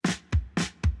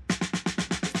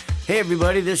Hey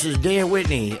everybody, this is Dan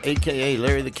Whitney, aka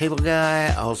Larry the Cable Guy.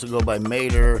 I also go by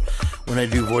Mater when I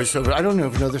do voiceover. I don't know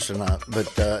if you know this or not, but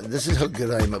this is how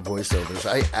good I am at voiceovers.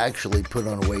 I actually put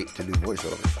on weight to do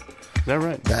voiceovers. Is that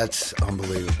right? That's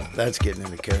unbelievable. That's getting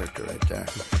into character right there.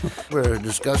 We're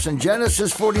discussing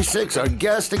Genesis 46. Our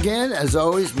guest again, as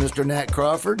always, Mr. Nat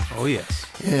Crawford. Oh, yes.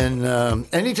 And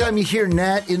anytime you hear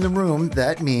Nat in the room,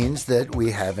 that means that we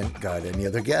haven't got any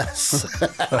other guests.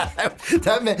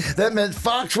 that meant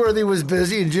Foxworthy was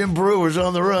busy and Jim Brewer was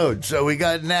on the road. So we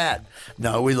got Nat.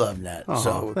 No, we love Nat. Oh,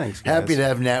 so thanks, guys. happy to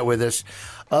have Nat with us.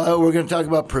 We're going to talk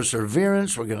about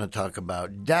perseverance. We're going to talk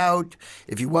about doubt.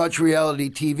 If you watch reality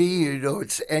TV, you know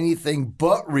it's anything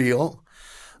but real.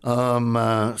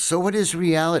 So what is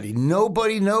reality?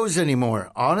 Nobody knows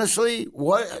anymore. Honestly,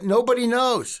 nobody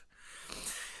knows.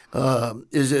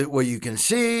 Is it what you can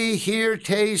see, hear,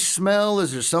 taste, smell?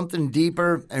 Is there something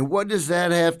deeper? And what does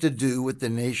that have to do with the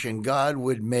nation God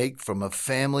would make from a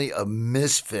family of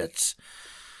misfits?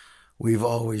 We've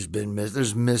always been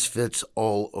there's misfits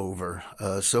all over.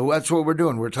 So that's what we're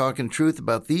doing. We're talking truth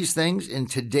about these things in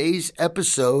today's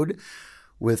episode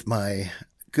with my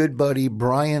good buddy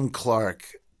Brian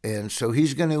Clark. And so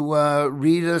he's going to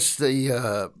read us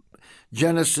the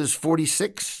Genesis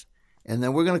 46, and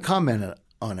then we're going to comment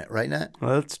on it, right, Nat?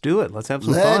 Let's do it. Let's have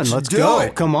some fun. Let's go.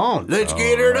 It. Come on. Let's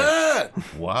get her done.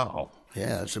 Wow.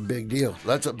 Yeah, it's a big deal.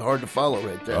 That's hard to follow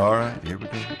right there. All right, here we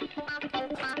go.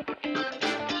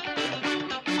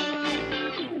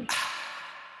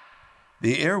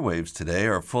 The airwaves today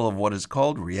are full of what is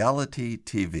called reality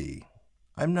TV.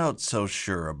 I'm not so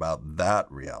sure about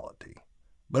that reality,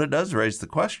 but it does raise the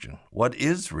question, what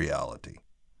is reality?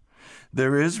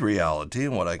 There is reality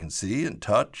in what I can see and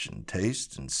touch and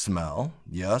taste and smell.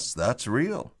 Yes, that's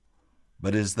real.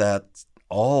 But is that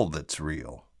all that's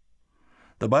real?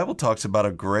 The Bible talks about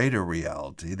a greater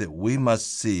reality that we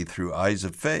must see through eyes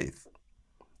of faith.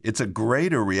 It's a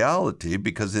greater reality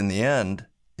because in the end,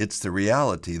 it's the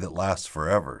reality that lasts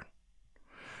forever.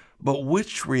 But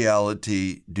which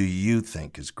reality do you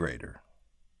think is greater?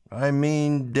 I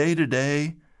mean, day to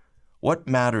day, what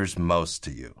matters most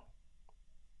to you?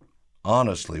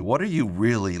 Honestly, what are you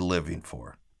really living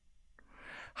for?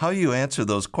 How you answer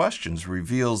those questions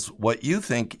reveals what you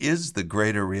think is the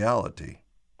greater reality.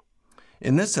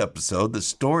 In this episode, the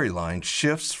storyline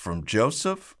shifts from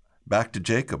Joseph back to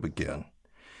Jacob again.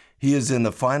 He is in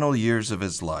the final years of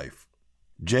his life.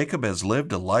 Jacob has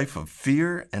lived a life of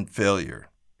fear and failure.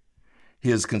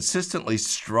 He has consistently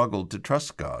struggled to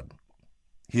trust God.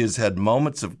 He has had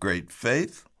moments of great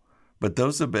faith, but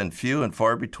those have been few and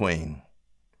far between.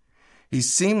 He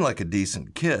seemed like a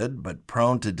decent kid, but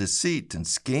prone to deceit and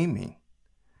scheming.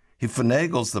 He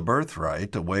finagles the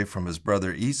birthright away from his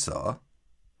brother Esau.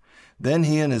 Then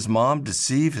he and his mom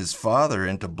deceive his father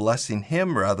into blessing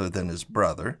him rather than his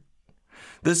brother.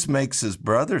 This makes his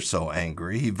brother so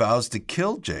angry, he vows to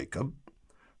kill Jacob.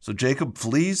 So Jacob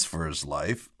flees for his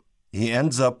life. He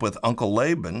ends up with Uncle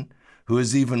Laban, who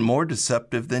is even more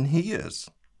deceptive than he is.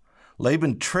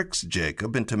 Laban tricks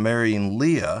Jacob into marrying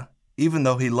Leah, even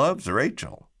though he loves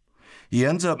Rachel. He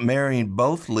ends up marrying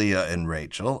both Leah and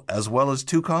Rachel, as well as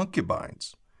 2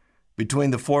 concubines.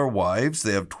 Between the 4 wives,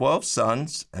 they have 12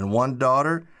 sons and 1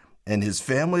 daughter, and his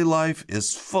family life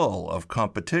is full of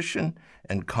competition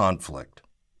and conflict.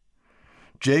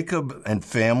 Jacob and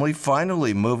family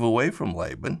finally move away from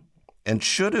Laban and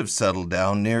should have settled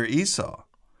down near Esau.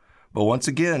 But once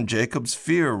again, Jacob's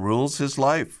fear rules his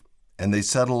life, and they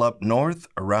settle up north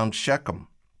around Shechem.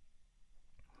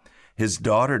 His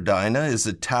daughter Dinah is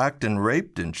attacked and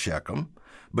raped in Shechem,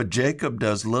 but Jacob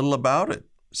does little about it,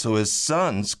 so his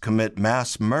sons commit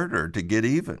mass murder to get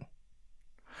even.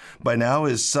 By now,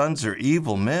 his sons are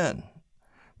evil men.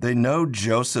 They know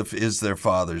Joseph is their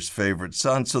father's favorite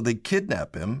son, so they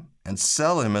kidnap him and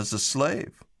sell him as a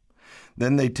slave.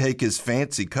 Then they take his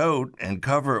fancy coat and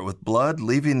cover it with blood,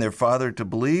 leaving their father to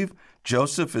believe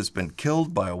Joseph has been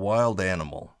killed by a wild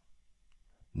animal.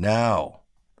 Now,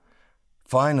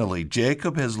 finally,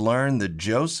 Jacob has learned that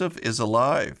Joseph is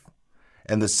alive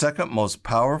and the second most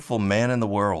powerful man in the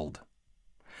world.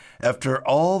 After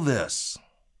all this,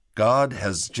 God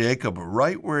has Jacob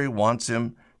right where he wants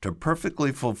him to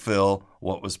perfectly fulfill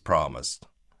what was promised.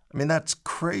 I mean, that's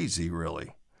crazy,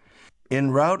 really. En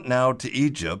route now to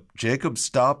Egypt, Jacob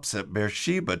stops at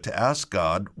Beersheba to ask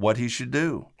God what he should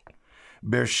do.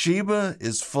 Beersheba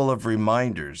is full of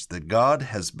reminders that God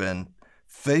has been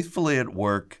faithfully at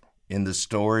work in the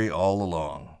story all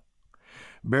along.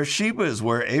 Beersheba is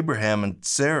where Abraham and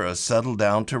Sarah settled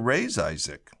down to raise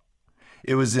Isaac.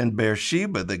 It was in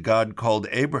Beersheba that God called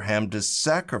Abraham to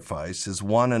sacrifice his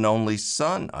one and only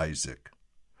son, Isaac.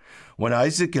 When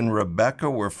Isaac and Rebekah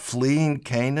were fleeing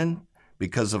Canaan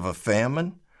because of a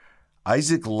famine,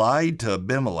 Isaac lied to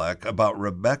Abimelech about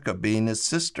Rebekah being his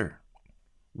sister.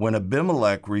 When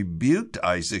Abimelech rebuked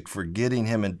Isaac for getting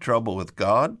him in trouble with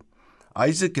God,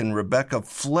 Isaac and Rebekah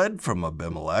fled from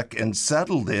Abimelech and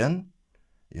settled in,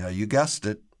 yeah, you guessed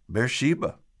it,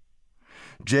 Beersheba.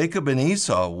 Jacob and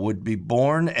Esau would be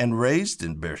born and raised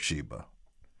in Beersheba.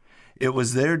 It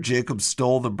was there Jacob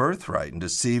stole the birthright and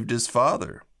deceived his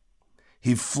father.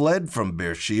 He fled from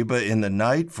Beersheba in the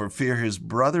night for fear his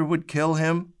brother would kill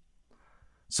him.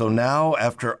 So now,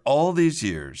 after all these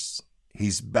years,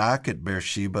 he's back at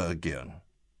Beersheba again.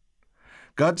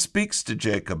 God speaks to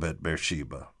Jacob at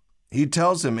Beersheba. He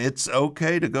tells him it's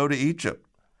okay to go to Egypt,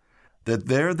 that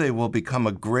there they will become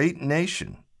a great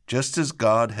nation, just as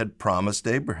God had promised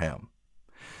Abraham.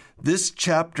 This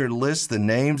chapter lists the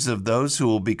names of those who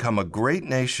will become a great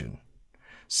nation,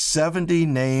 70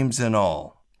 names in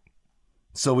all.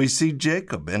 So we see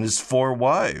Jacob and his 4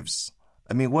 wives.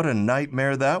 I mean, what a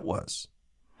nightmare that was.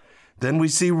 Then we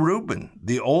see Reuben,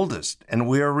 the oldest, and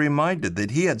we are reminded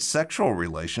that he had sexual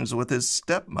relations with his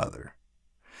stepmother.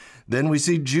 Then we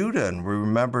see Judah, and we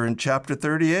remember in chapter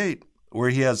 38,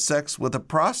 where he has sex with a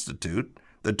prostitute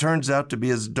that turns out to be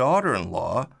his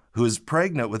daughter-in-law, who is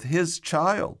pregnant with his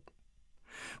child.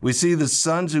 We see the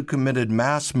sons who committed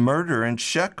mass murder in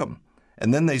Shechem,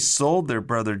 and then they sold their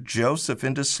brother Joseph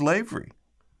into slavery.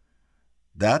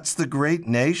 That's the great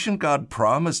nation God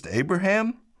promised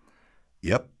Abraham?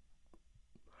 Yep.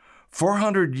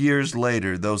 400 years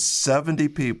later, those 70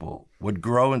 people would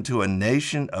grow into a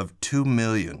nation of 2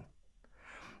 million.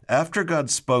 After God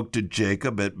spoke to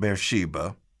Jacob at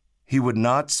Beersheba, he would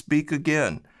not speak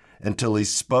again until he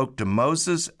spoke to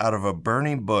Moses out of a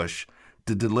burning bush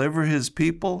to deliver his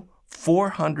people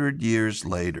 400 years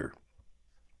later.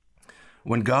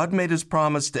 When God made his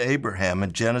promise to Abraham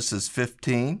in Genesis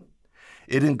 15,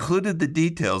 it included the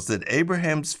details that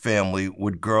Abraham's family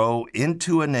would grow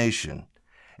into a nation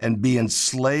and be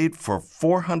enslaved for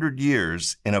 400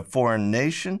 years in a foreign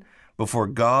nation before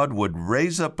God would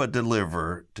raise up a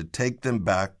deliverer to take them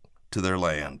back to their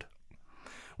land.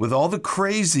 With all the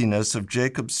craziness of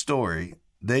Jacob's story,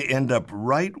 they end up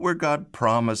right where God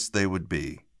promised they would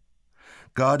be.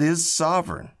 God is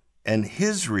sovereign, and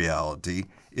his reality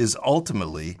is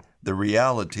ultimately the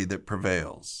reality that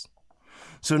prevails.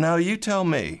 So now you tell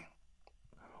me,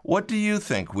 what do you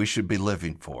think we should be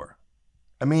living for?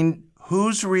 I mean,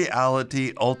 whose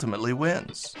reality ultimately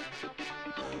wins?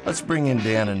 Let's bring in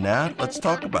Dan and Nat. Let's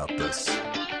talk about this.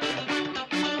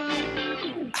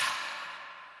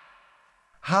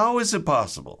 How is it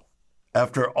possible,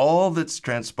 after all that's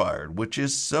transpired, which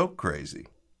is so crazy,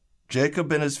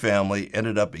 Jacob and his family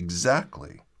ended up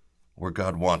exactly where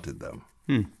God wanted them?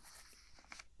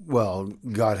 Well,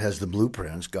 God has the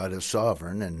blueprints. God is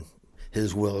sovereign, and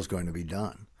his will is going to be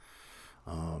done.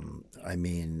 I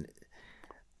mean,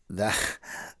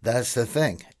 that's the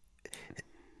thing.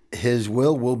 His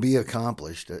will be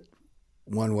accomplished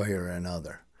one way or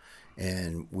another.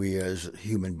 And we as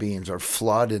human beings are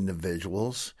flawed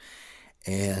individuals.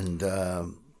 And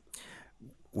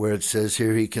where it says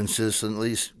here he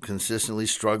consistently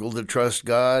struggled to trust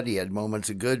God, he had moments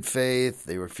of good faith,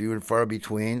 they were few and far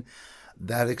between.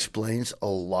 That explains a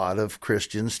lot of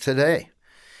Christians today.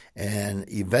 And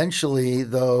eventually,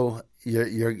 though,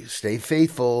 you stay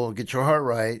faithful, get your heart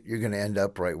right, you're going to end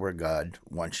up right where God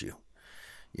wants you.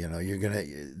 You know,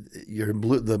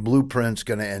 the blueprint's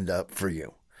going to end up for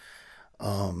you.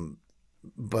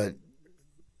 But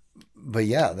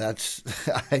yeah, that's,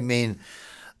 I mean,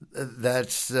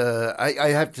 that's, I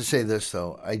have to say this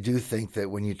though. I do think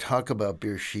that when you talk about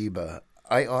Beersheba,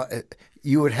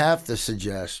 you would have to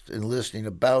suggest in listening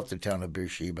about the town of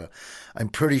Beersheba, I'm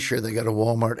pretty sure they got a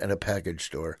Walmart and a package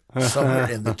store somewhere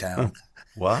in the town.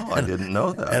 Wow, I didn't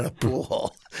know that. And a pool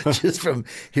hall, just from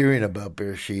hearing about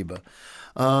Beersheba.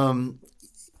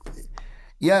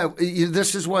 Yeah,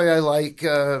 this is why I like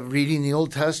reading the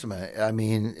Old Testament. I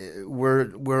mean,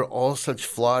 we're all such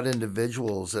flawed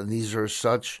individuals, and these are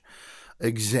such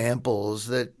examples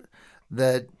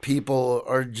that people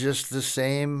are just the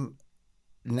same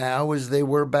now as they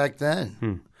were back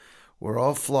then. We're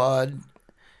all flawed,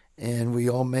 and we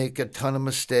all make a ton of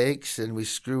mistakes, and we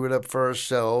screw it up for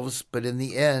ourselves. But in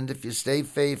the end, if you stay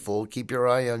faithful, keep your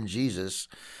eye on Jesus,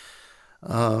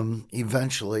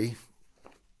 eventually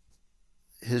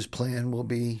his plan will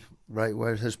be right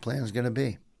where his plan is going to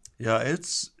be. Yeah,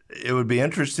 it would be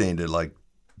interesting to like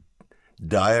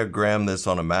diagram this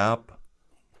on a map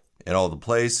and all the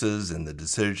places and the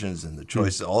decisions and the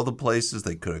choices, all the places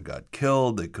they could have got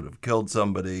killed, they could have killed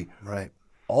somebody. Right.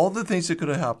 All the things that could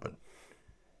have happened.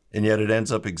 And yet it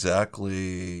ends up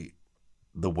exactly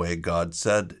the way God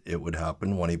said it would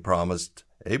happen when he promised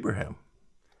Abraham.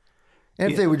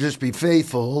 And if they would just be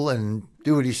faithful and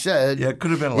do what he said, it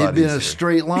could have been a lot it'd been easier. a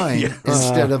straight line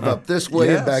instead of up this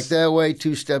way and back Yes. that way,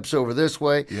 2 steps over this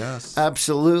way. Yes.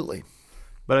 Absolutely.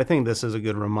 But I think this is a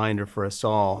good reminder for us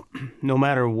all. No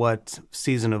matter what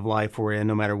season of life we're in,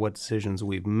 no matter what decisions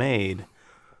we've made,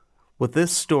 with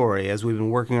this story, as we've been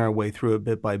working our way through it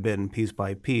bit by bit and piece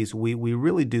by piece, we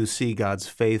really do see God's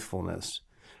faithfulness,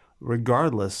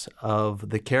 regardless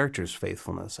of the character's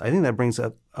faithfulness. I think that brings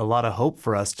up a lot of hope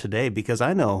for us today, because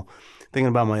I know, thinking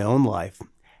about my own life,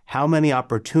 how many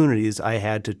opportunities I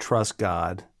had to trust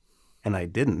God, and I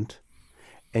didn't.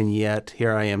 And yet,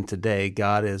 here I am today.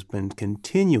 God has been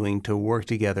continuing to work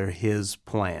together his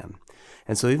plan.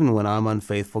 And so even when I'm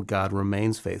unfaithful, God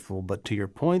remains faithful. But to your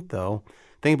point, though,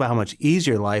 think about how much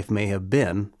easier life may have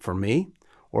been for me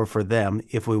or for them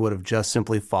if we would have just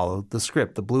simply followed the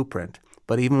script, the blueprint.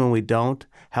 But even when we don't,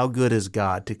 how good is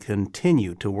God to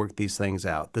continue to work these things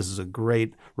out? This is a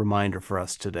great reminder for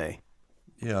us today.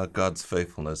 Yeah, God's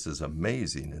faithfulness is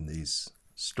amazing in these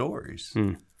stories.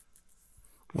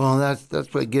 Well,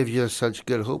 that's what gives you such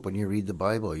good hope when you read the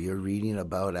Bible. You're reading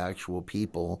about actual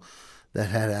people that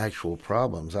had actual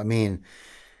problems. I mean,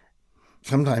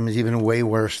 sometimes even way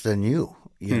worse than you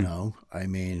know. I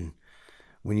mean,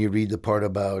 when you read the part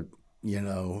about,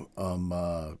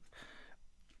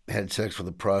 had sex with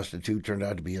a prostitute, turned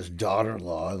out to be his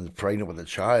daughter-in-law and pregnant with a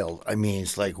child. I mean,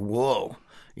 it's like, whoa.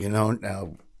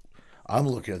 Now I'm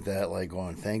looking at that like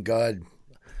going, thank God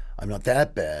I'm not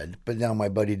that bad. But now my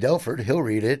buddy Delford, he'll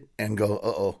read it and go,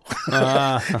 uh-oh.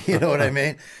 You know what I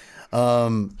mean?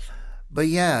 But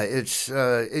yeah, it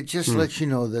just lets you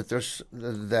know that there's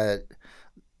that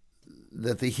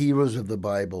the heroes of the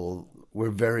Bible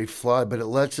were very flawed, but it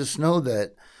lets us know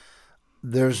that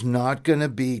there's not going to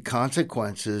be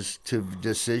consequences to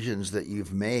decisions that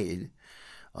you've made.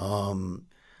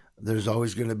 There's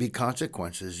always going to be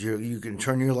consequences. You can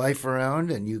turn your life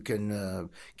around, and you can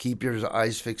keep your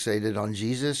eyes fixated on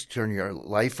Jesus, turn your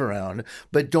life around,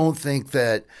 but don't think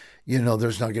that,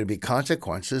 there's not going to be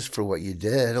consequences for what you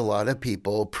did. A lot of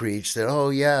people preach that, oh,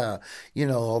 yeah,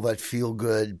 all that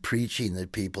feel-good preaching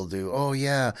that people do. Oh,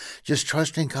 yeah, just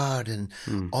trust in God and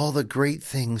all the great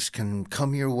things can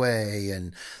come your way.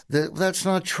 And that's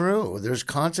not true. There's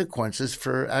consequences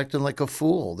for acting like a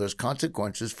fool. There's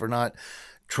consequences for not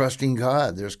trusting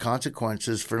God. There's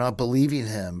consequences for not believing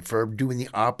him, for doing the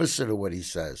opposite of what he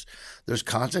says. There's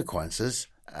consequences.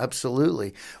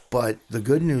 Absolutely. But the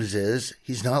good news is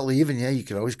he's not leaving you. You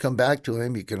can always come back to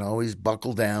him. You can always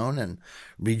buckle down and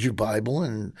read your Bible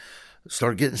and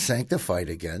start getting sanctified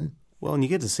again. Well, and you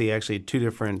get to see actually two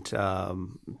different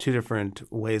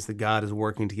ways that God is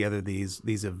working together these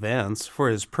events for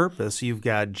his purpose. You've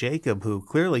got Jacob, who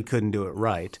clearly couldn't do it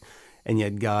right, and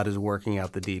yet God is working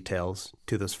out the details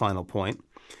to this final point.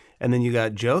 And then you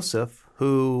got Joseph,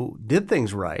 who did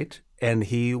things right, and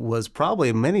he was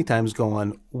probably many times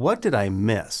going, what did I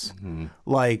miss? Mm-hmm.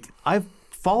 Like, I've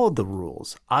followed the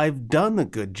rules. I've done a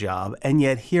good job, and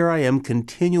yet here I am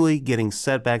continually getting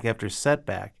setback after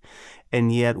setback.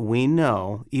 And yet we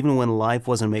know, even when life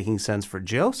wasn't making sense for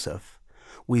Joseph,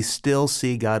 we still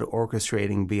see God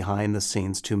orchestrating behind the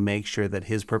scenes to make sure that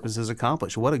his purpose is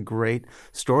accomplished. What a great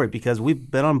story, because we've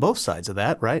been on both sides of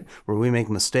that, right? Where we make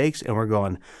mistakes and we're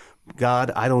going,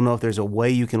 God, I don't know if there's a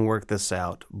way you can work this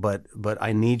out, but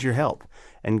I need your help.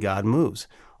 And God moves.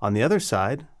 On the other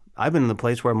side, I've been in the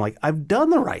place where I'm like, I've done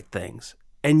the right things.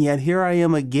 And yet here I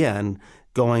am again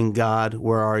going, God,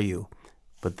 where are you?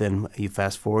 But then you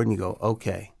fast forward and you go,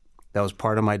 okay, that was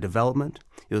part of my development.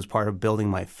 It was part of building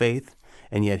my faith.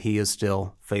 And yet he is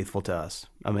still faithful to us.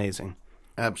 Amazing.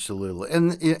 Absolutely.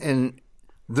 And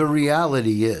the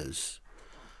reality is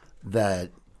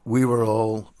that we were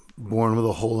all born with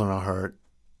a hole in our heart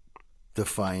to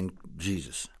find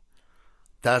Jesus.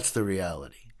 That's the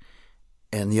reality.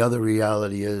 And the other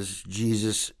reality is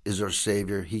Jesus is our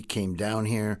Savior. He came down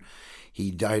here.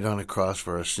 He died on a cross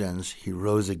for our sins. He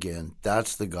rose again.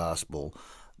 That's the gospel.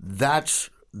 That's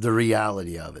the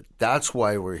reality of it. That's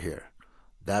why we're here.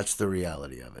 That's the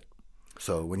reality of it.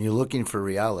 So when you're looking for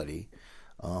reality,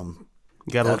 you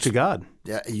got to look to God.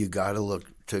 Yeah, you got to look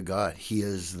to God. He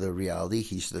is the reality.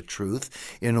 He's the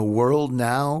truth. In a world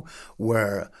now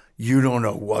where you don't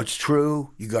know what's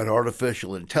true, you got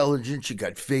artificial intelligence, you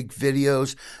got fake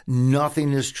videos,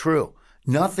 nothing is true.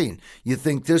 Nothing. You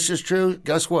think this is true?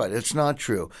 Guess what? It's not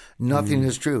true. Nothing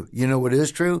is true. You know what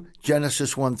is true?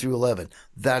 Genesis 1-11.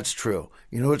 That's true.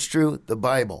 You know what's true? The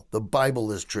Bible. The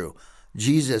Bible is true.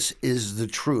 Jesus is the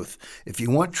truth. If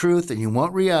you want truth and you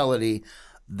want reality,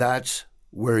 that's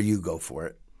where you go for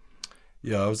it.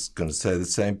 Yeah, I was going to say the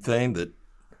same thing, that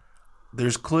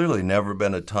there's clearly never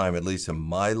been a time, at least in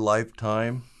my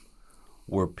lifetime,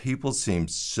 where people seem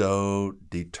so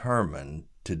determined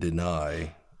to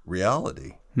deny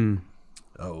reality.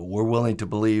 We're willing to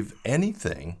believe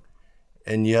anything.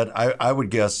 And yet I would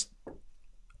guess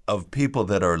of people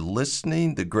that are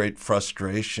listening, the great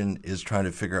frustration is trying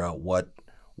to figure out what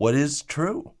is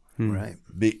true. Right.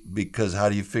 Because how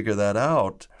do you figure that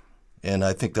out? And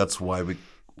I think that's why we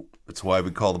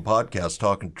call the podcast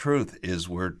Talking Truth, is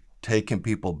we're taking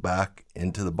people back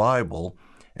into the Bible.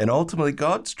 And ultimately,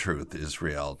 God's truth is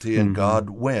reality, and God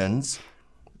wins.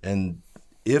 And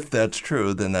if that's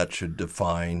true, then that should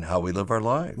define how we live our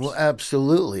lives. Well,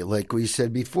 absolutely. Like we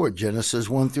said before, Genesis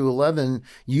 1 through 11,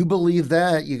 you believe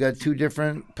that, you got two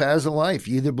different paths of life.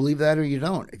 You either believe that or you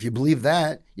don't. If you believe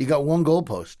that, you got one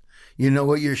goalpost. You know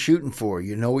what you're shooting for.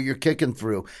 You know what you're kicking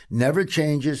through. Never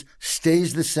changes,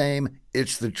 stays the same.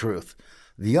 It's the truth.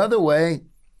 The other way,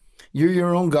 you're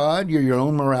your own God, you're your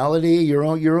own morality, your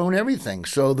own everything.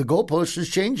 So the goalpost is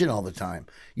changing all the time.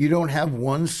 You don't have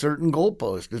one certain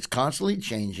goalpost. It's constantly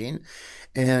changing.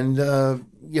 And,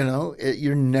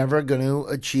 you're never going to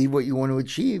achieve what you want to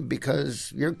achieve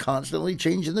because you're constantly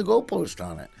changing the goalpost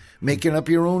on it, making up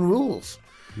your own rules.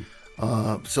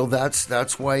 So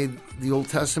that's why the Old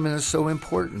Testament is so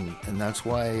important. And that's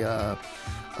why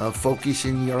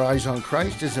focusing your eyes on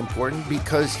Christ is important,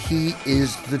 because he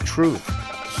is the truth.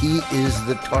 He is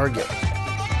the target.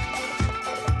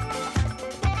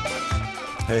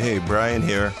 Hey, Brian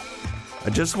here. I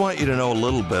just want you to know a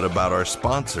little bit about our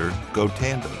sponsor,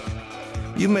 GoTandem.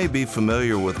 You may be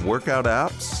familiar with workout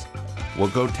apps. Well,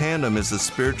 GoTandem is a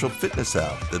spiritual fitness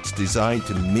app that's designed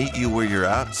to meet you where you're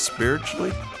at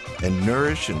spiritually and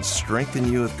nourish and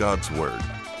strengthen you with God's Word.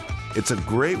 It's a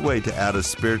great way to add a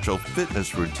spiritual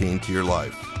fitness routine to your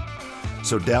life.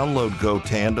 So download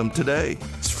GoTandem today.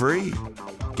 It's free.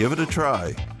 Give it a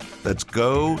try. That's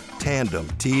GoTandem,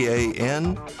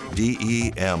 TANDEM.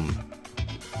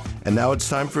 And now it's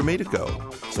time for me to go.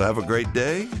 So have a great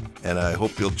day, and I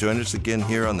hope you'll join us again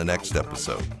here on the next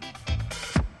episode.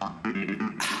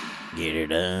 Get it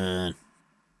done.